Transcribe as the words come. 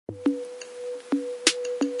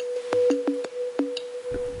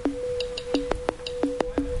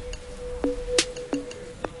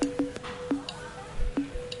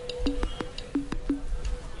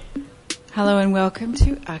Hello and welcome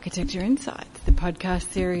to Architecture Insights, the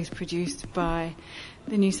podcast series produced by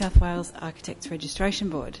the New South Wales Architects Registration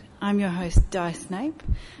Board. I'm your host, Di Snape,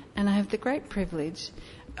 and I have the great privilege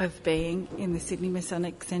of being in the Sydney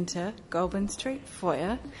Masonic Centre, Goulburn Street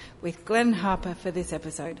foyer, with Glenn Harper for this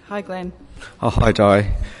episode. Hi, Glenn. Oh, hi,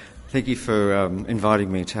 Di. Thank you for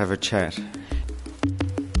inviting me to have a chat.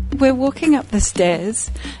 We're walking up the stairs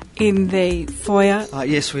in the foyer.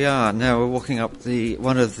 Yes, we are. Now we're walking up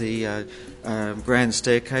one of the grand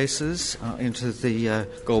staircases into the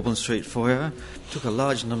Goulburn Street foyer. It took a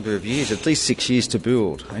large number of years, at least 6 years to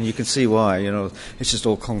build, and you can see why. It's just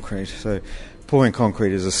all concrete. So pouring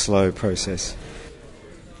concrete is a slow process.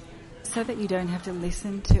 So that you don't have to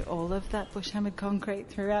listen to all of that bush-hammered concrete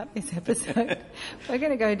throughout this episode, we're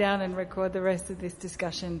going to go down and record the rest of this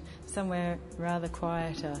discussion somewhere rather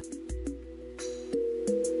quieter.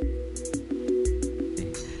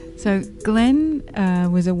 So Glenn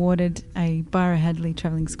was awarded a Byera Hadley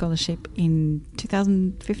Travelling Scholarship in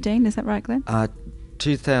 2015, is that right, Glenn?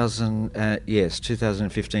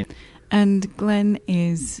 2015. And Glenn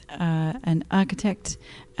is an architect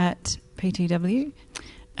at PTW.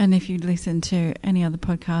 And if you listen to any other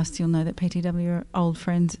podcasts, you'll know that PTW are old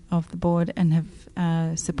friends of the board and have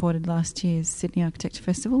supported last year's Sydney Architecture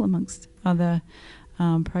Festival, amongst other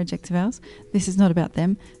projects of ours. This is not about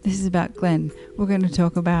them. This is about Glenn. We're going to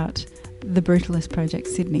talk about the Brutalist Project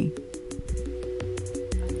Sydney.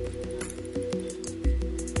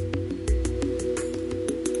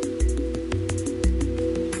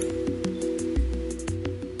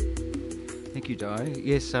 Thank you, Di.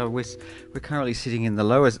 Yes, we're currently sitting in the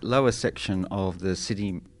lower section of the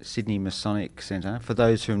Sydney Masonic Centre. For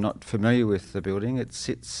those who are not familiar with the building, it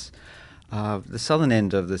sits the southern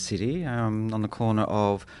end of the city, on the corner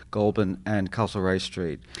of Goulburn and Castlereagh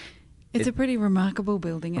Street. It's a pretty remarkable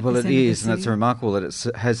building at well, this it end of the is, city. and it's remarkable that it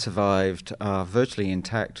has survived virtually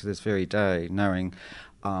intact to this very day, knowing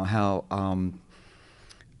how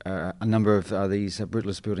a number of these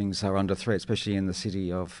brutalist buildings are under threat, especially in the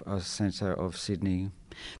city of centre of Sydney.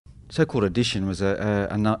 So-called addition was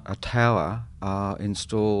a tower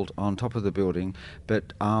installed on top of the building,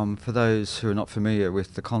 but for those who are not familiar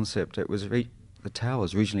with the concept, it was the tower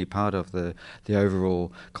was originally part of the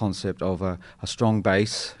overall concept of a strong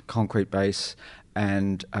base, concrete base,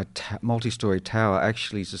 and a multi-storey tower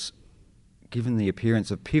actually just given the appearance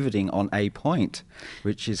of pivoting on a point,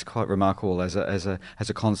 which is quite remarkable as a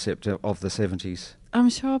concept of the 70s. I'm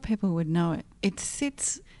sure people would know it. It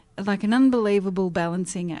sits like an unbelievable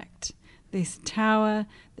balancing act. This tower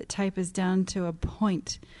that tapers down to a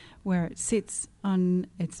point where it sits on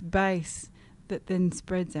its base that then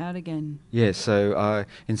spreads out again. Yes, so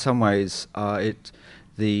in some ways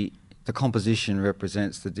the composition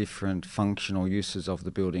represents the different functional uses of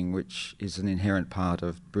the building, which is an inherent part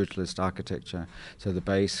of brutalist architecture. So the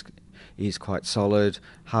base is quite solid,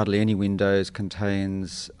 hardly any windows,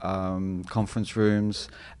 contains conference rooms,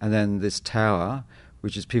 and then this tower,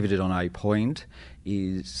 which is pivoted on a point,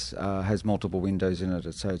 has multiple windows in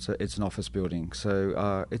it. So it's an office building.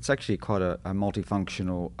 So it's actually quite a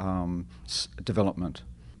multifunctional development.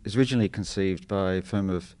 It was originally conceived by a firm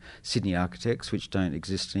of Sydney architects, which don't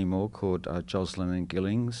exist anymore, called Joslin and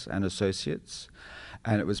Gillings and Associates.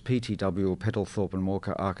 And it was PTW, or Peddlethorpe and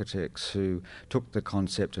Walker Architects, who took the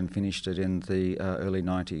concept and finished it in the early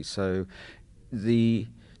 90s. So the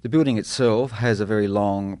building itself has a very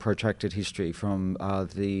long, protracted history from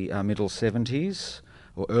the middle 70s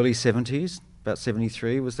or early 70s. About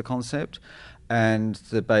 73 was the concept, and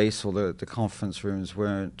the base or the conference rooms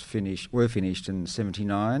were finished in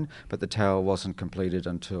 79, but the tower wasn't completed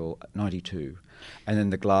until 92. And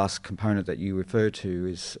then the glass component that you refer to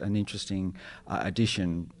is an interesting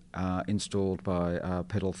addition installed by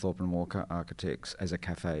Peddlethorpe and Walker Architects as a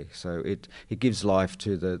cafe. So it gives life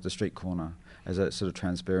to the street corner as a sort of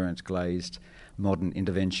transparent, glazed, modern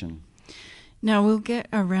intervention. Now, we'll get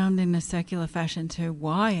around in a circular fashion to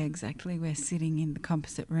why exactly we're sitting in the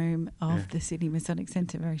composite room of the Sydney Masonic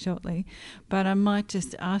Centre very shortly. But I might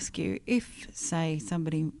just ask you, if, say,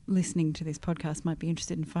 somebody listening to this podcast might be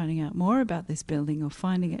interested in finding out more about this building or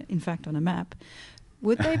finding it, in fact, on a map,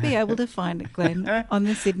 would they be able to find it, Glenn, on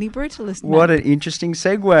the Sydney Brutalist map? What an interesting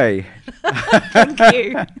segue. Thank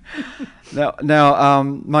you. Now,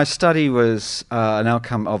 my study was an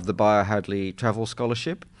outcome of the Byera Hadley Travel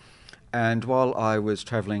Scholarship. And while I was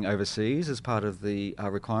travelling overseas as part of the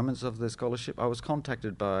requirements of the scholarship, I was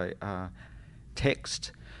contacted by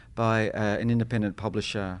text by an independent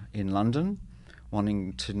publisher in London,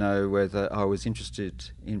 wanting to know whether I was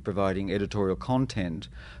interested in providing editorial content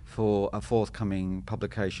for a forthcoming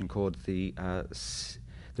publication called the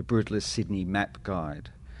Brutalist Sydney Map Guide.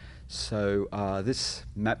 So this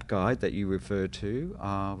map guide that you referred to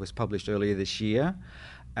was published earlier this year,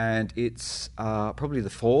 and it's probably the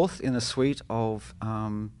fourth in a suite of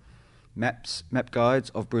map guides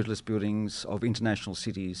of brutalist buildings of international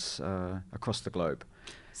cities across the globe.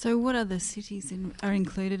 So what other cities are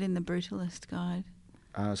included in the Brutalist Guide?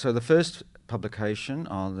 So the first publication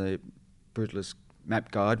on the Brutalist Map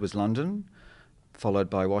Guide was London, followed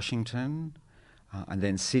by Washington, and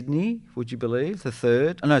then Sydney, would you believe? The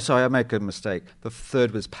third. Oh, no, sorry, I make a mistake. The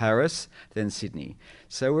third was Paris, then Sydney.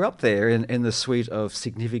 So we're up there in the suite of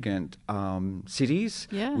significant cities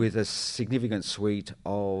with a significant suite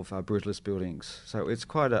of brutalist buildings. So it's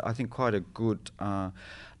quite a good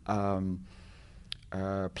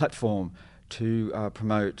platform to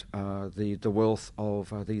promote the wealth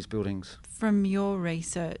of these buildings. From your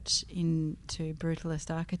research into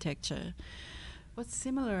brutalist architecture, what's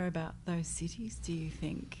similar about those cities, do you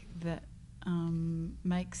think, that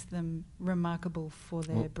makes them remarkable for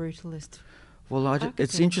their brutalist architecture?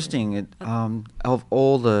 It's interesting. Of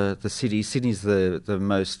all the cities, Sydney's the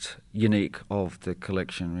most unique of the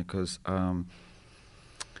collection because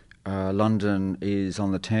London is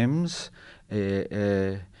on the Thames.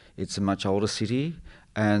 It's a much older city,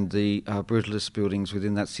 and the brutalist buildings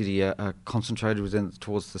within that city are concentrated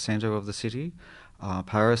towards the centre of the city.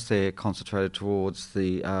 Paris, they're concentrated towards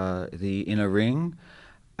the inner ring.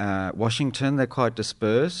 Washington, they're quite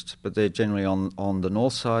dispersed, but they're generally on the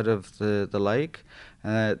north side of the lake.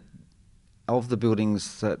 Of the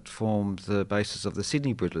buildings that form the basis of the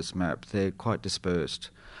Sydney brutalist map, they're quite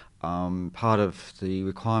dispersed. Part of the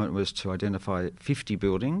requirement was to identify 50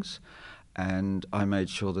 buildings, and I made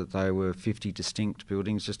sure that they were 50 distinct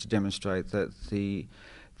buildings just to demonstrate that the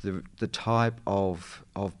type of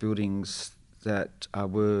buildings that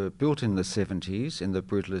were built in the 70s, in the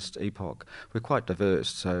brutalist epoch, were quite diverse.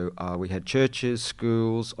 So we had churches,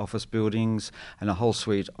 schools, office buildings, and a whole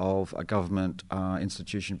suite of government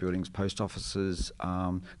institution buildings, post offices,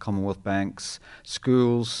 Commonwealth banks,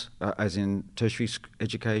 schools, as in tertiary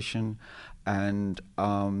education, and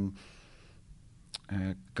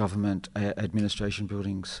government administration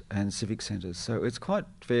buildings and civic centres. So it's quite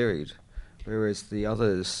varied. Whereas the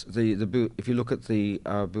others, if you look at the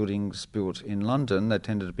buildings built in London, they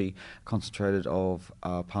tended to be concentrated of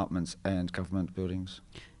apartments and government buildings.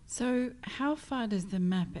 So how far does the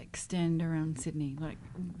map extend around Sydney? Like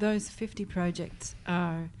those 50 projects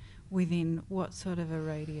are within what sort of a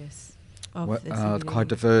radius of the CBD? Quite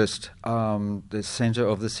diverse. The centre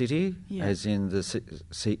of the city, as in the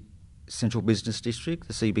Central Business District,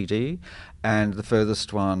 the CBD, and the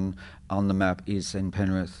furthest one on the map is in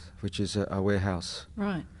Penrith, which is a warehouse.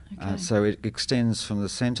 Right, okay. So it extends from the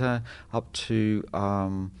centre up to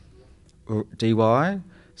DY,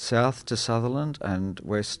 south to Sutherland, and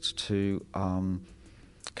west to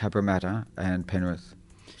Cabramatta and Penrith.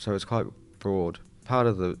 So it's quite broad. Part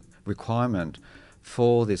of the requirement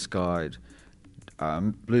for this guide,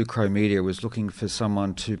 Blue Crow Media was looking for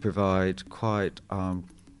someone to provide quite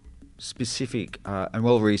specific and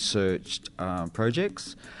well-researched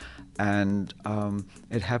projects, and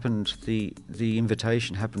it happened. The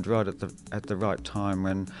invitation happened right at the right time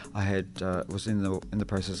when I was in the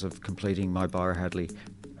process of completing my Byera Hadley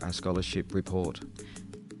Scholarship report.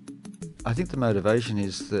 I think the motivation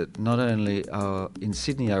is that not only in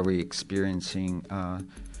Sydney are we experiencing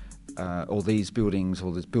all these buildings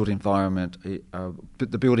or this built environment,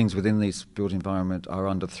 but the buildings within this built environment are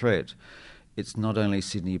under threat. It's not only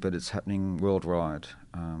Sydney, but it's happening worldwide.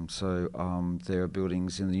 So there are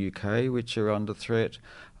buildings in the UK which are under threat,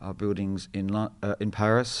 buildings in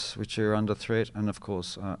Paris which are under threat, and of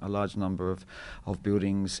course a large number of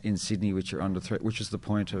buildings in Sydney which are under threat, which is the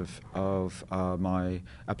point of my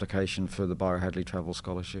application for the Byera Hadley Travel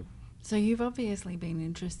Scholarship. So you've obviously been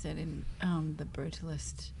interested in the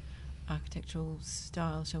brutalist architectural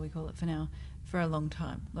style, shall we call it for now, for a long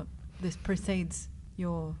time. Look, this precedes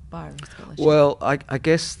your Byera Scholarship. Well, I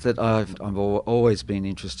guess that I've always been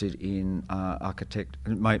interested in architect.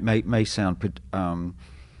 It may sound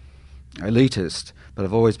elitist, but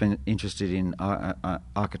I've always been interested in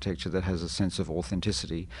architecture that has a sense of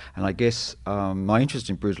authenticity. And I guess my interest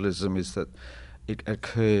in brutalism is that it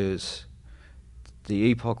occurs, the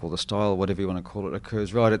epoch or the style, whatever you want to call it,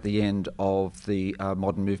 occurs right at the end of the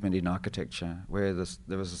modern movement in architecture, where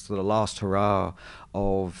there was this sort of last hurrah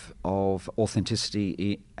of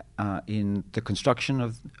authenticity in the construction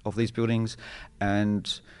of these buildings,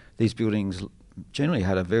 and these buildings generally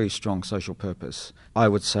had a very strong social purpose. I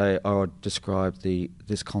would describe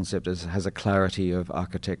this concept as has a clarity of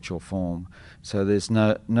architectural form. So there's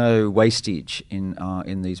no wastage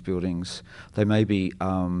in these buildings. They may be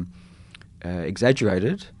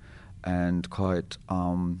exaggerated, and quite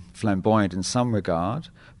flamboyant in some regard,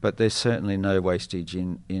 but there's certainly no wastage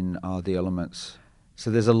in the elements. So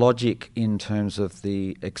there's a logic in terms of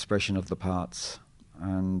the expression of the parts,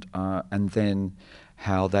 and then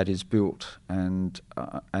how that is built, and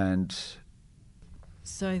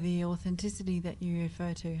So the authenticity that you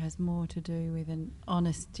refer to has more to do with an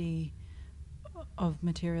honesty of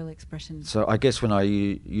material expression. So I guess when I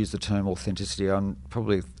use the term authenticity, I'm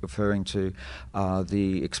probably referring to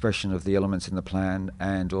the expression of the elements in the plan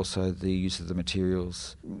and also the use of the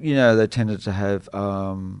materials. You know, they tended to have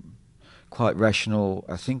quite rational,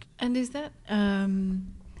 I think. And is that,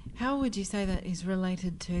 how would you say that is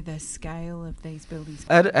related to the scale of these buildings?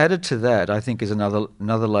 Added to that, I think, is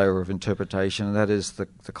another layer of interpretation, and that is the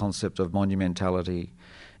concept of monumentality.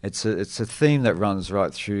 It's a theme that runs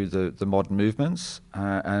right through the modern movements,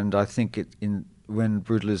 and I think when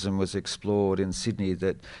brutalism was explored in Sydney,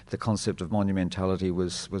 that the concept of monumentality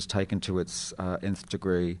was taken to its nth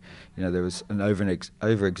degree. You know, there was an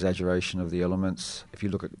over exaggeration of the elements. If you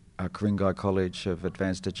look at Ku-ring-gai College of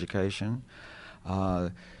Advanced Education,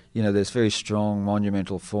 you know, there's very strong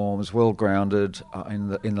monumental forms, well grounded in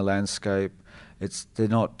the landscape. They're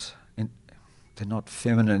not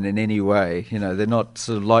feminine in any way. You know, they're not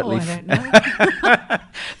sort of lightly. I don't know.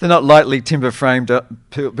 They're not lightly timber-framed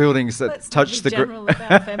buildings that Let's touch the general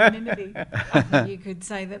about femininity. I think you could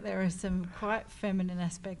say that there are some quite feminine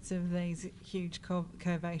aspects of these huge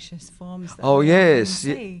curvaceous forms. That we often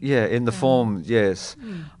see. Yeah, in the form, yes.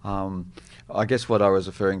 I guess what I was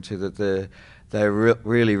referring to, that they're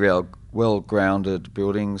really well-grounded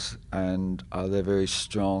buildings, and they're very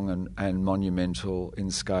strong and monumental in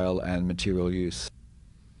scale and material use.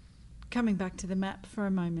 Coming back to the map for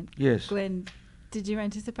a moment. Yes. Glenn, did you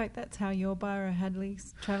anticipate that's how your Byera Hadley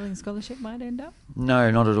Travelling Scholarship might end up?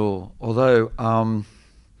 No, not at all. Although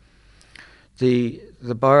the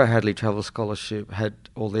Byera Hadley Travel Scholarship had,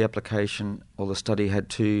 or the application or the study had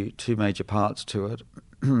two major parts to it.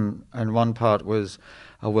 And one part was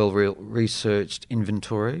a well-researched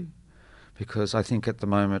inventory, because I think at the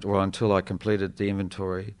moment, or until I completed the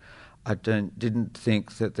inventory, I didn't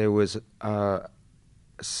think that there was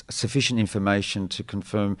sufficient information to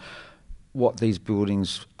confirm what these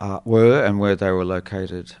buildings were and where they were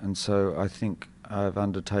located. And so I think I've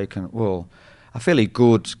undertaken, a fairly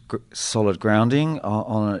good, solid grounding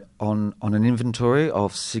on an inventory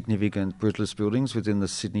of significant brutalist buildings within the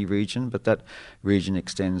Sydney region, but that region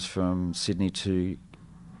extends from Sydney to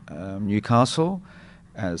Newcastle,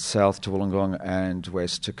 south to Wollongong, and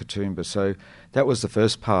west to Katoomba. So that was the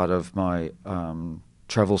first part of my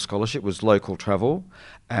travel scholarship, was local travel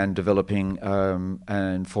and developing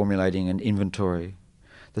and formulating an inventory.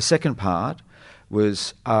 The second part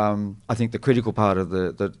was, I think the critical part of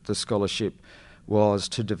the scholarship was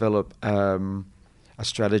to develop a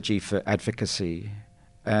strategy for advocacy.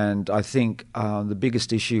 And I think the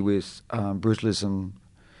biggest issue with brutalism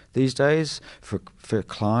these days for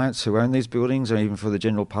clients who own these buildings, or even for the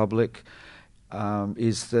general public,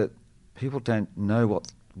 is that people don't know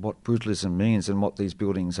what brutalism means and what these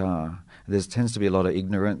buildings are. There tends to be a lot of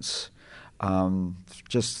ignorance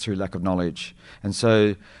just through lack of knowledge. And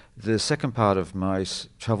so the second part of my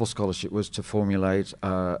travel scholarship was to formulate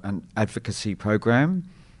an advocacy program,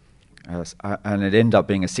 and it ended up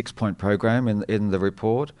being a 6-point program in the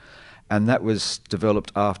report, and that was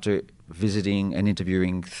developed after visiting and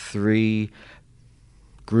interviewing 3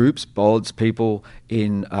 groups, BODs, people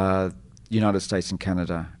in United States and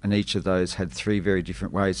Canada, and each of those had 3 very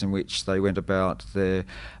different ways in which they went about their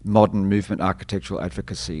modern movement architectural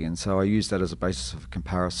advocacy. And so I used that as a basis of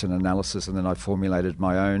comparison analysis, and then I formulated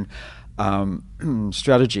my own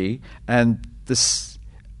strategy. And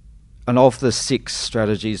of the 6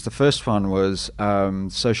 strategies, the first one was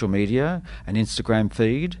social media, an Instagram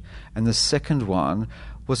feed, and the second one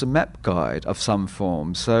was a map guide of some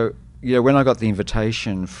form. So, you know, when I got the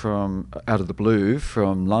invitation out of the blue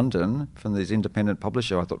from London, from this independent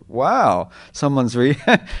publisher, I thought, wow, someone's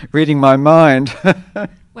reading my mind.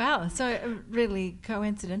 Wow, so really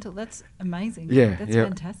coincidental. That's amazing. Yeah, that's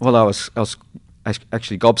fantastic. Well, I was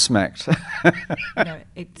actually gobsmacked.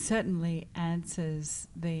 It certainly answers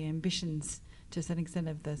the ambitions to a certain extent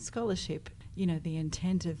of the scholarship. You know, the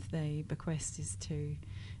intent of the bequest is to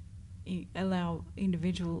allow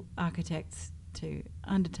individual architects to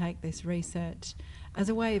undertake this research as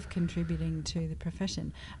a way of contributing to the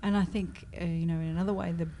profession. And I think, in another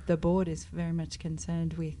way, the board is very much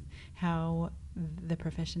concerned with how the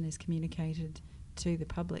profession is communicated to the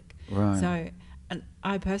public. Right. So, and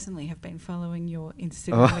I personally have been following your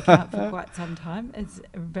Instagram account for quite some time. It's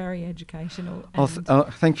very educational.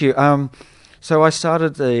 Thank you. So I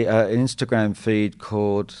started an Instagram feed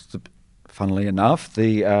called, funnily enough,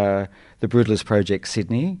 the Brutalist Project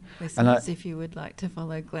Sydney. Listeners, if you would like to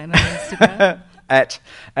follow Glenn on Instagram. at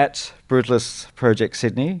Brutalist Project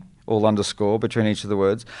Sydney, all underscore between each of the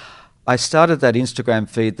words. I started that Instagram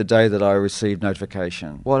feed the day that I received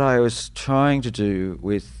notification. What I was trying to do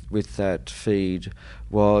with that feed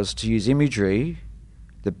was to use imagery,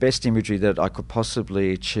 the best imagery that I could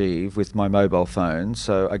possibly achieve with my mobile phone.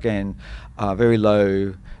 So again, very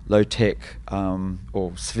low tech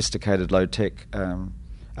or sophisticated low tech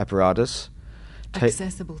apparatus.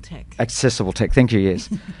 Accessible tech. Accessible tech, thank you, yes.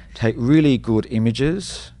 Take really good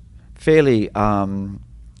images, fairly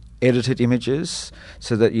edited images,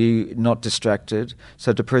 so that you're not distracted.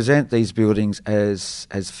 So to present these buildings as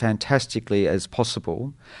fantastically as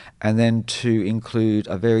possible, and then to include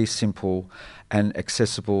a very simple and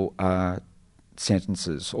accessible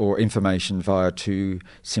sentences or information via 2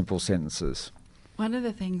 simple sentences. One of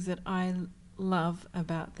the things that I love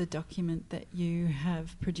about the document that you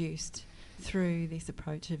have produced through this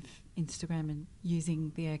approach of Instagram and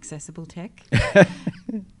using the accessible tech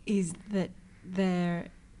is that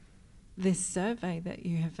this survey that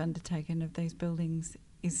you have undertaken of these buildings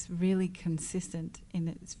is really consistent in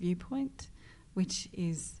its viewpoint, which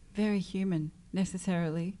is very human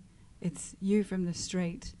necessarily. It's you from the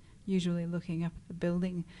street, usually looking up at the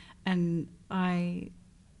building, and I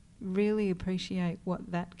really appreciate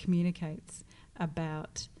what that communicates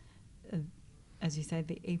about, as you say,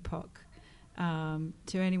 the epoch,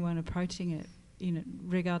 to anyone approaching it,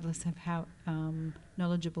 regardless of how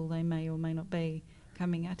knowledgeable they may or may not be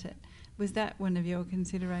coming at it. Was that one of your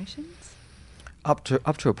considerations? Up to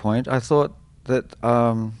a point, I thought that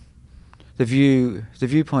the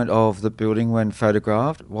viewpoint of the building when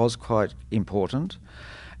photographed was quite important,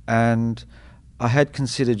 and I had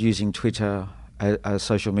considered using Twitter as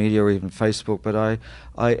social media or even Facebook, but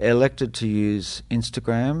I elected to use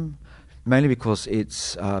Instagram mainly because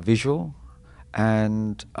it's visual,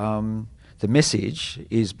 and the message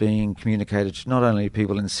is being communicated to not only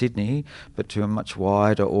people in Sydney, but to a much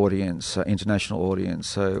wider audience, international audience.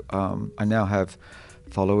 So I now have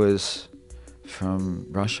followers from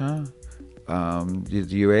Russia, the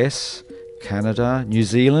US, Canada, New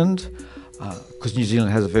Zealand, because New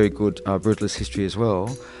Zealand has a very good brutalist history as well.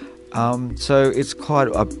 So it's quite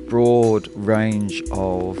a broad range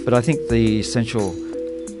but I think the essential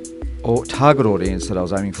target audience that I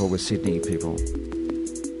was aiming for was Sydney people.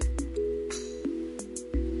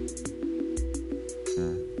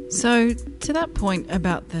 So to that point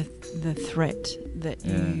about the threat that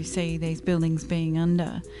you see these buildings being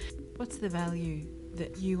under, what's the value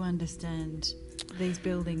that you understand these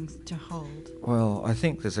buildings to hold? Well, I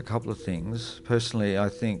think there's a couple of things. Personally, I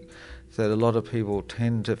think that a lot of people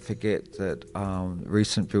tend to forget that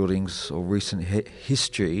recent buildings or recent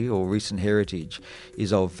history or recent heritage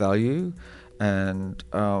is of value, and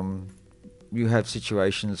you have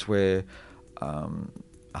situations where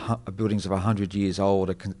buildings of 100 years old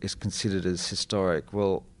is considered as historic,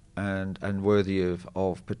 and worthy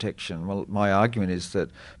of protection. Well, my argument is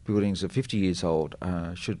that buildings of 50 years old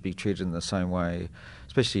should be treated in the same way,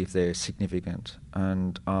 especially if they're significant.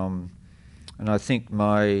 And I think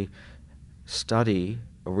my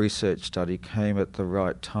research study came at the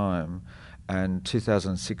right time, and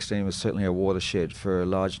 2016 was certainly a watershed for a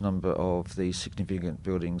large number of these significant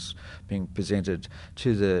buildings being presented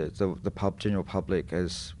to the general public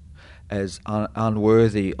as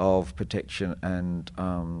unworthy of protection and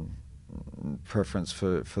preference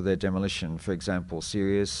for their demolition. For example,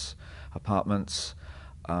 Sirius Apartments,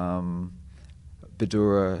 Byera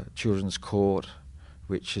Children's Court,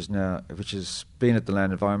 which has been at the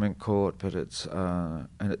Land Environment Court, but it's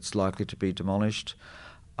likely to be demolished.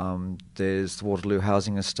 There's the Waterloo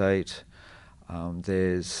Housing Estate.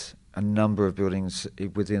 There's a number of buildings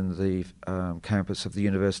within the campus of the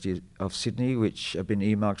University of Sydney which have been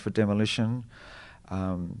earmarked for demolition.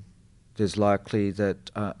 There's likely that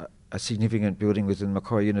a significant building within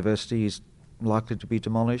Macquarie University is likely to be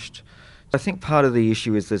demolished. I think part of the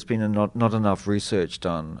issue is there's been not enough research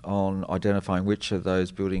done on identifying which of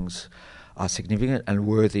those buildings are significant and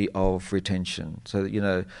worthy of retention. So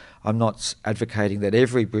that, I'm not advocating that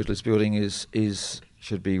every brutalist building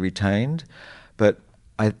should be retained, but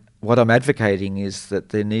what I'm advocating is that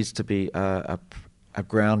there needs to be a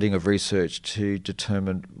grounding of research to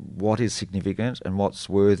determine what is significant and what's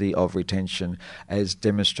worthy of retention as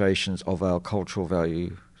demonstrations of our cultural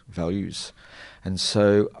values. And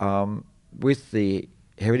so with the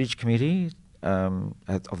Heritage Committee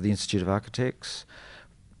of the Institute of Architects,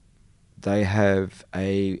 they have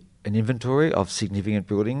an inventory of significant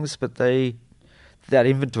buildings, but they that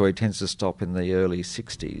inventory tends to stop in the early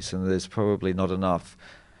 60s, and there's probably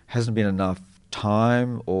hasn't been enough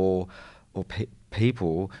time or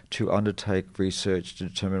people to undertake research to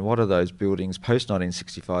determine what are those buildings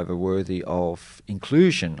post-1965 are worthy of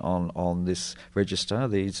inclusion on this register,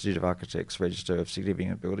 the Institute of Architects Register of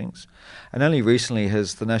Significant Buildings. And only recently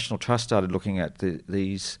has the National Trust started looking at the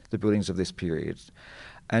buildings of this period.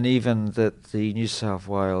 And even that the New South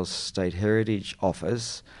Wales State Heritage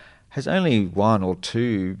Office has only 1 or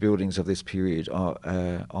 2 buildings of this period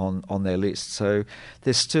on their list. So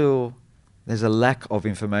there's a lack of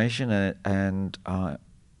information and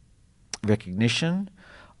recognition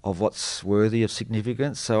of what's worthy of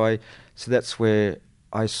significance. So that's where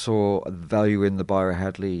I saw value in the Byera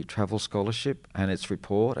Hadley Travel Scholarship and its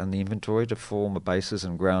report and the inventory to form a basis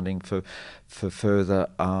and grounding for further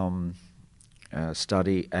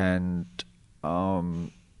study and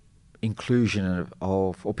inclusion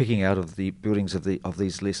or picking out of the buildings of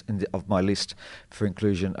these lists of my list for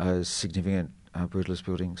inclusion as significant brutalist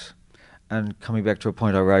buildings. And coming back to a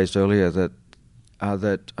point I raised earlier, that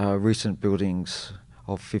recent buildings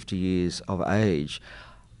of 50 years of age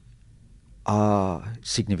are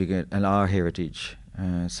significant and are heritage.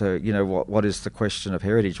 So, what is the question of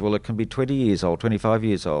heritage? Well, it can be 20 years old, 25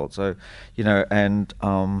 years old. So, and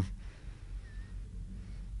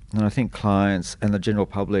I think clients and the general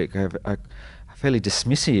public are fairly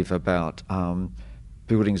dismissive about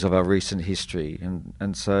buildings of our recent history.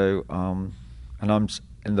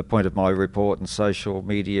 And the point of my report and social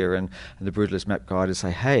media and the Brutalist Map Guide is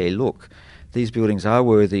say, hey, look, these buildings are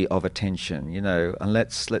worthy of attention, and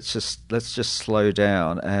let's just slow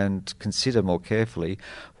down and consider more carefully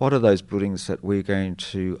what are those buildings that we're going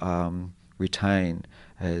to retain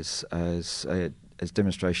as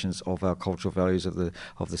demonstrations of our cultural values of the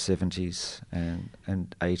 70s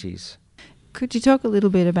and 80s. Could you talk a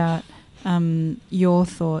little bit about your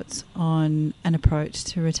thoughts on an approach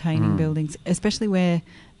to retaining buildings, especially where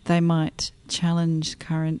they might challenge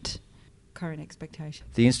current expectations?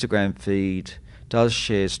 The Instagram feed does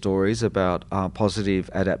share stories about positive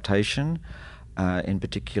adaptation. In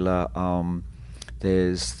particular,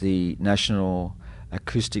 there's the National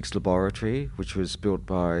Acoustics Laboratory, which was built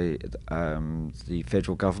by the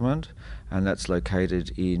federal government, and that's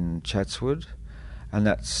located in Chatswood, and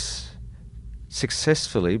that's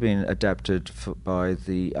successfully been adapted by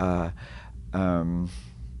the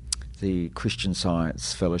Christian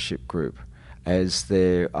Science Fellowship Group as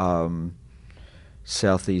their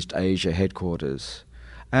Southeast Asia headquarters.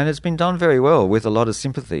 And it's been done very well with a lot of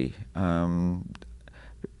sympathy.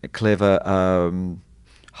 Clever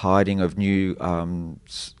hiding of new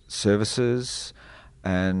services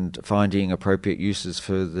and finding appropriate uses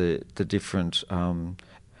for the different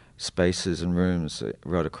spaces and rooms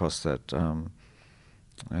right across that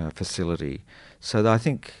facility. So I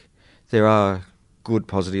think there are good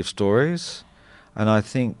positive stories, and I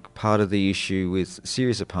think part of the issue with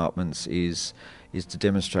serious apartments is to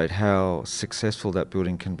demonstrate how successful that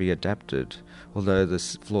building can be adapted. Although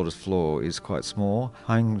this floor-to-floor is quite small,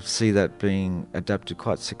 I can see that being adapted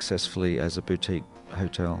quite successfully as a boutique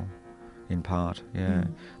hotel, in part, yeah.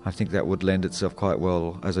 I think that would lend itself quite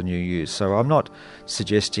well as a new use. So I'm not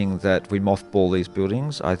suggesting that we mothball these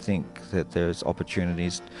buildings. I think that there's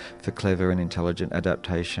opportunities for clever and intelligent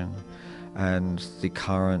adaptation. And the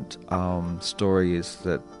current story is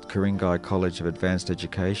that Ku-ring-gai College of Advanced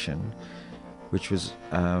Education, which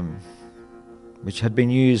had been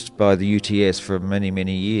used by the UTS for many,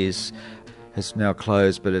 many years, has now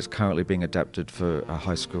closed, but it's currently being adapted for a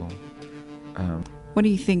high school. What do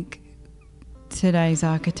you think today's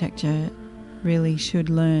architecture really should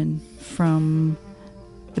learn from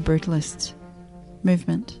the brutalist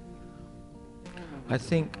movement? I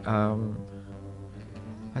think the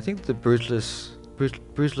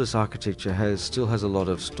brutalist architecture still has a lot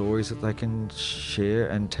of stories that they can share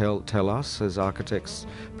and tell us as architects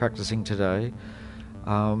practicing today,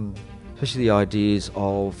 especially the ideas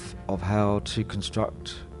of how to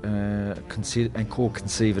construct,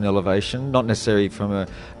 conceive an elevation, not necessarily from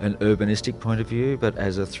an urbanistic point of view, but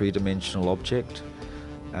as a three-dimensional object.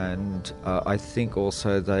 And I think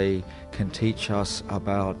also they can teach us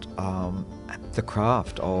about the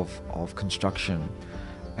craft of construction.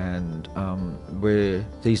 And where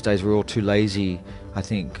these days we're all too lazy, I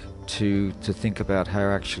think, to think about how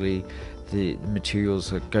actually the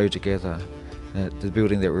materials go together. The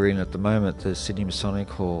building that we're in at the moment, the Sydney Masonic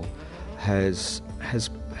Hall, has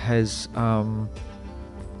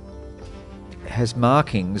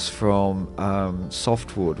markings from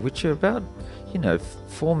softwood, which are about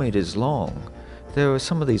 4 meters long. There are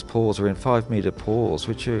some of these pours are in 5 meter pours,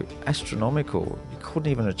 which are astronomical. You couldn't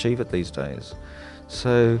even achieve it these days.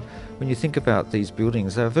 So when you think about these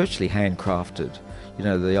buildings, they're virtually handcrafted. You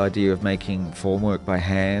know, the idea of making formwork by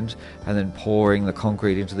hand and then pouring the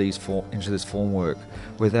concrete into this formwork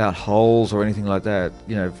without holes or anything like that.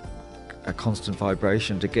 You know, a constant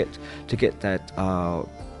vibration to get that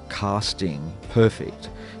casting perfect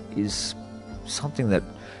is something that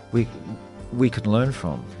we can learn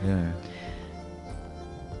from. Yeah.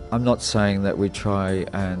 I'm not saying that we try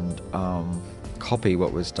and copy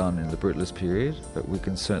what was done in the brutalist period, but we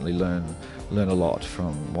can certainly learn a lot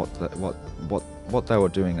from what they were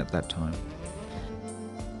doing at that time.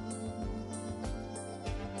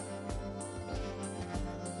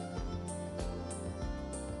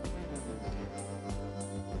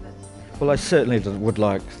 Well, I certainly would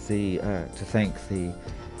like to thank the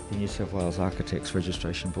New South Wales Architects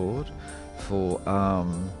Registration Board for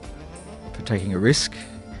taking a risk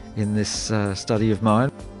in this study of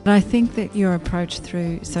mine. I think that your approach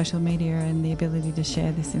through social media and the ability to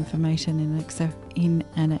share this information in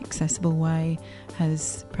an accessible way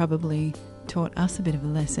has probably taught us a bit of a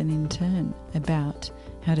lesson in turn about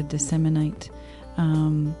how to disseminate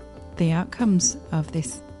the outcomes of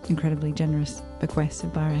this incredibly generous bequest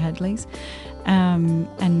of Byera Hadley's.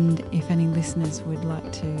 And if any listeners would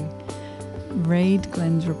like to read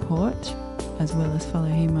Glenn's report as well as follow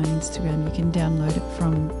him on Instagram, you can download it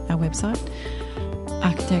from our website,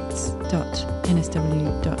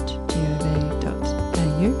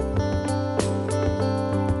 architects.nsw.gov.au.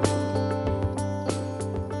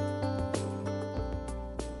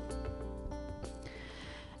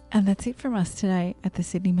 And that's it from us today at the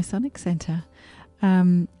Sydney Masonic Centre.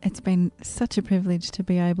 It's been such a privilege to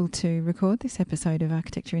be able to record this episode of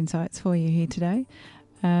Architecture Insights for you here today.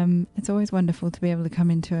 It's always wonderful to be able to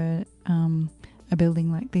come into a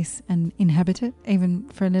building like this and inhabit it, even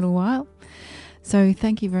for a little while. So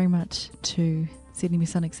thank you very much to Sydney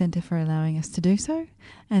Masonic Centre for allowing us to do so,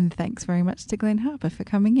 and thanks very much to Glenn Harper for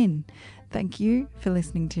coming in. Thank you for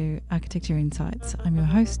listening to Architecture Insights. I'm your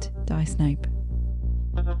host, Di Snape.